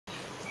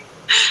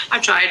I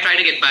try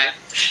to get by.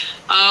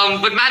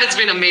 But Matt, it's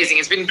been amazing.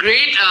 It's been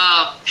great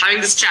having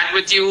this chat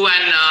with you,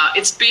 and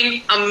it's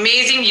been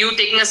amazing you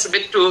taking us a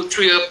bit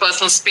through your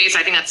personal space.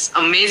 I think that's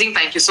amazing.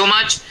 Thank you so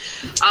much.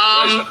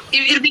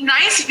 It'd be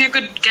nice if you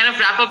could kind of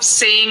wrap up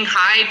saying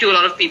hi to a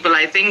lot of people.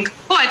 I think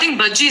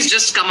Budgie's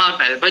just come out,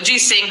 man.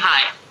 Budgie's saying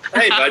hi.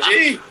 Hey,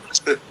 Budgie.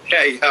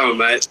 How you going,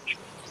 mate?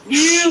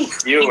 You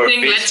are a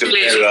big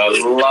competitor.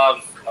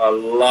 I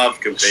love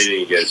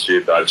competing against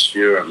you, Budge.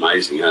 You're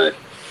amazing, hey?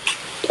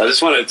 I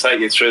just wanted to take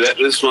you through that.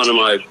 This is one of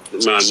my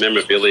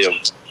memorabilia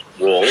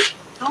wall.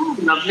 Oh,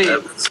 lovely.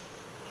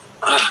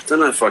 I don't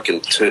know if I can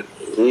turn.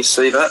 Can you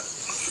see that?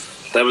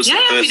 That was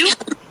the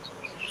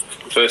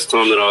first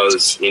time that I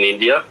was in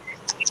India.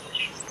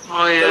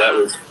 Oh, yeah. So that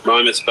was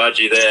Moments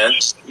Budgie there.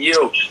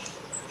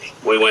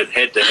 We went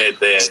head to head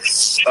there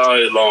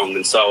so long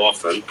and so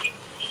often.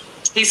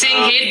 He's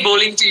saying hate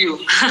bowling to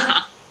you.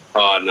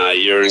 Oh, no,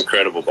 you're an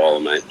incredible bowler,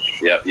 mate.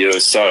 Yep, you were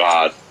so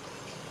hard.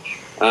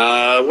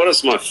 What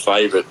is my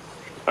favourite?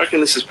 I reckon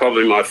this is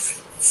probably my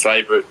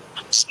favourite.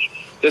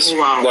 Just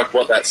like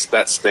what that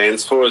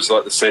stands for is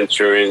like the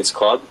Centurions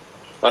Club.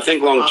 I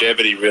think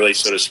longevity really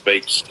sort of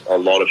speaks a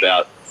lot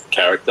about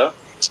character.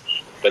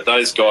 But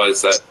those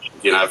guys that,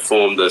 you know,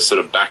 formed the sort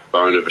of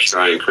backbone of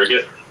Australian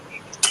cricket,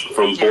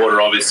 from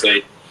Border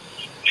obviously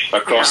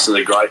across to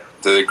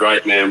the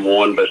great man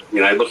Warren, but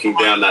you know, looking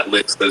down that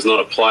list, there's not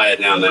a player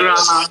down there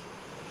that,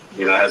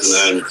 you know,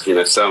 hasn't earned, you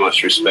know, so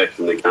much respect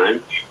in the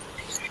game.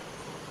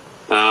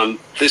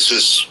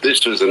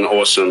 This was an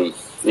awesome,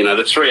 you know,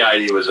 the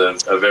 380 was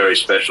a very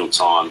special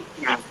time.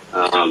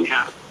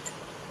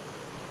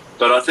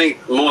 But I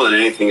think more than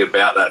anything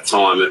about that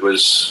time, it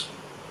was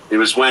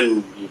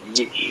when,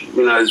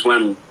 you know, it was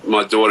when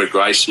my daughter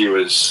Gracie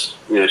was,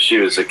 you know, she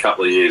was a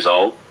couple of years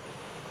old.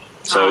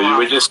 So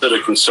we're just sort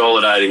of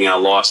consolidating our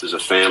life as a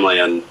family,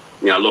 and,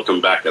 you know,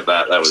 looking back at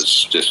that, that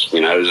was just,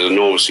 you know, it was an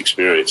enormous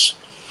experience.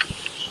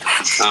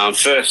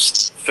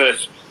 First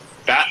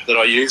bat that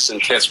I used in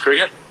Test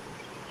cricket,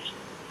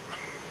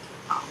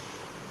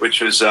 which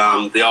was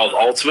the old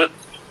Ultimate,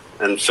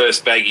 and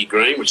first baggy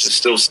green, which is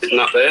still sitting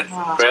up there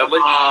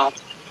proudly.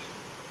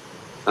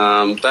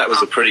 That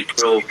was a pretty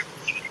cool.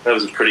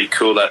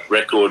 That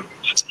record.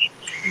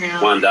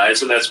 One day,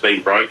 so that's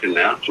been broken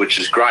now, which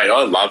is great.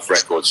 I love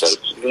records. So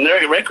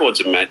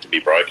records are meant to be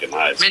broken.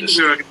 Meant to be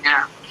broken,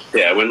 yeah.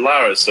 Yeah, when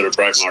Lara sort of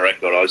broke my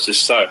record, I was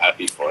just so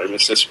happy for him.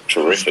 It's just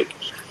terrific.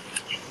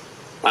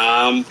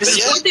 It's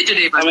his birthday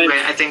today, by the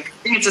way. I think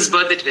it's his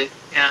birthday today.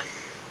 Yeah.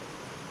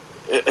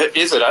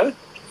 Is it? Eh?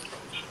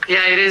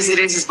 Yeah, it is. It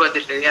is his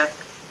birthday today. Yeah.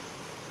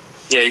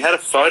 Yeah, he had a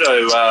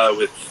photo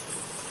with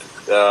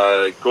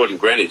Gordon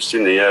Greenwich,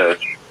 didn't he?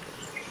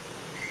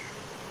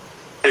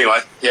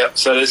 Anyway, yeah,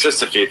 so there's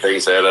just a few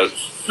things there that,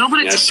 you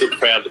know, sit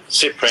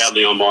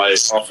proudly on my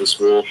office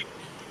wall,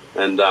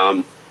 and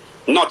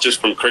not just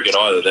from cricket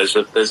either.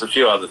 There's a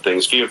few other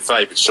things, a few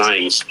favourite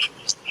sayings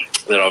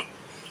that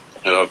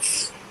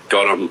I've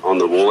got on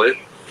the wall there.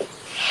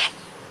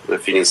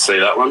 If you can see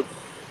that one.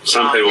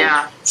 Some people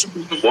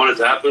want it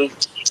to happen,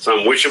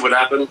 some wish it would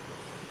happen,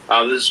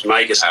 others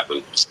make it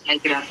happen.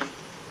 Make it happen.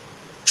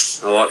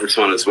 I like this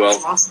one as well.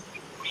 That's awesome.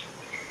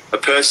 A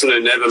person who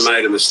never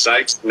made a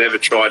mistake, never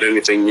tried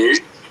anything new.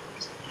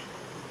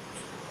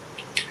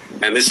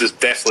 And this is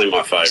definitely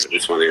my favourite,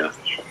 this one here.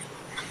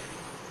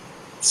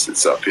 It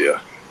sits up here.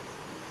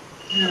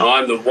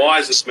 I'm the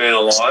wisest man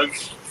alive,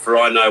 for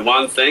I know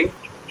one thing,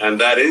 and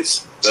that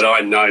is that I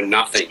know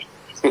nothing.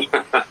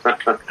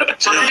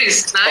 That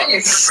is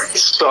nice.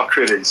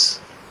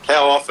 Socrates.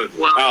 How often?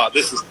 Wow. Oh,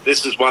 this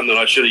is one that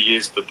I should have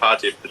used for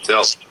Parthiv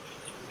Patel.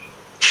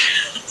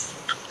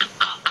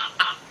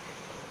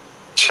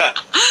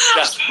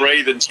 Just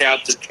breathe and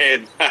count to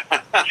 10. I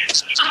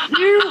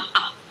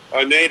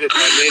needed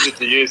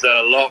to use that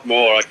a lot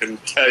more, I can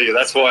tell you.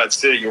 That's why it's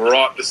sitting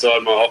right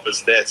beside my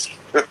office desk.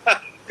 Yeah.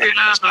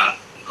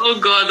 Oh,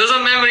 God. Those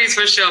are memories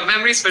for sure.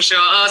 Memories for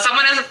sure.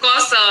 Someone else, of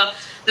course,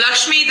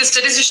 Lakshmi, the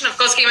statistician, of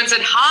course, came and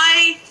said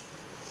hi.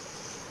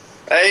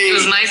 Hey. It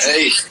was nice.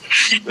 Hey.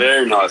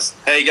 Very nice.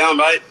 How you going,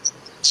 mate?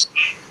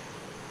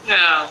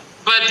 Yeah.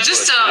 But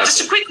just a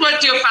quick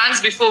word to your fans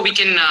before we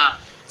can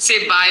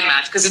say bye,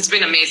 Matt, because it's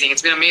been amazing.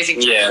 It's been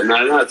amazing. Yeah,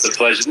 no, it's a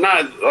pleasure.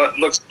 No,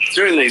 look,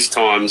 during these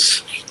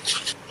times,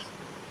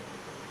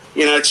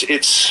 you know,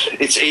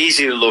 it's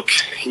easy to look,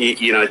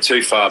 you know,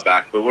 too far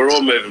back, but we're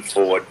all moving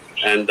forward,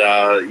 and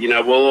you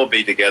know, we'll all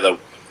be together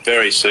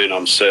very soon,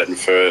 I'm certain,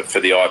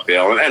 for the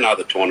IPL and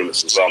other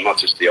tournaments as well, not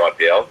just the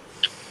IPL.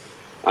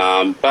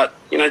 But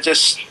you know,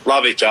 just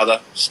love each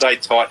other, stay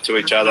tight to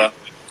each other.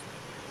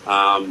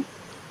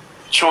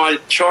 Try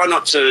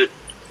not to.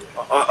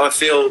 I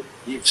feel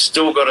you've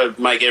still got to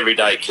make every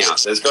day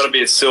count. There's got to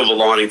be a silver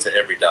lining to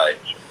every day.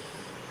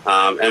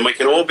 And we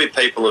can all be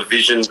people of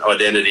vision,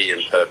 identity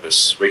and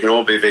purpose. We can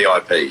all be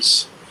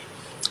VIPs.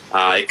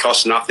 It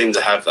costs nothing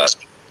to have that.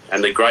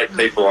 And the great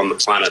people on the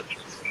planet,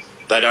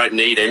 they don't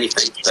need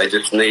anything. They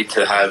just need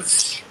to have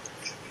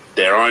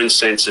their own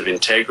sense of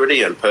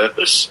integrity and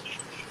purpose.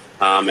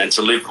 And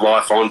to live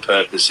life on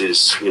purpose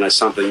is, you know,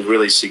 something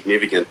really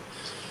significant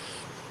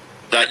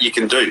that you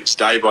can do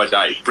day by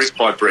day, brick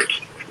by brick,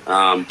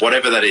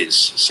 whatever that is.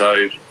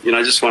 So,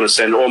 just want to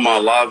send all my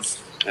love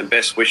and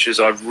best wishes.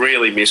 I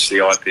really miss the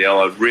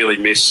IPL. I really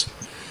miss,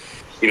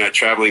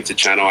 travelling to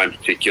Chennai in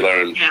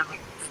particular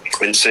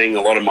and seeing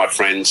a lot of my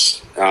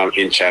friends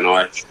in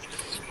Chennai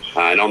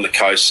and on the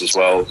coast as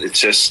well. It's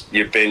just,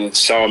 you've been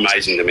so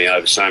amazing to me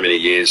over so many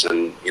years,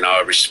 and,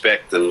 I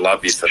respect and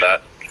love you for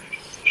that.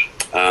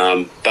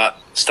 But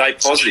stay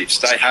positive,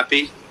 stay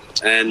happy,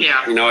 and,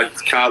 I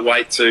can't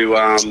wait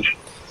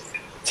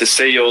to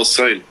see you all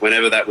soon,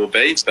 whenever that will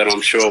be, but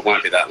I'm sure it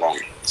won't be that long.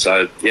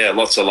 So, yeah,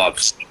 lots of love.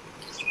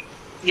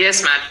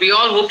 Yes, Matt. We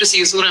all hope to see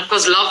you soon. Of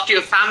course, love to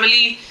your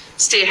family.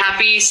 Stay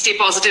happy, stay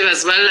positive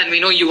as well. And we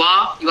know you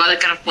are. You are the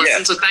kind of person.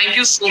 Yeah. So thank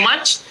you so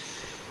much.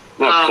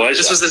 My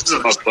pleasure.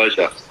 My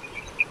pleasure.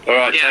 All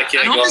right, take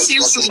care, I hope guys. to see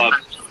you soon.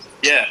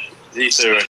 Yeah, you too.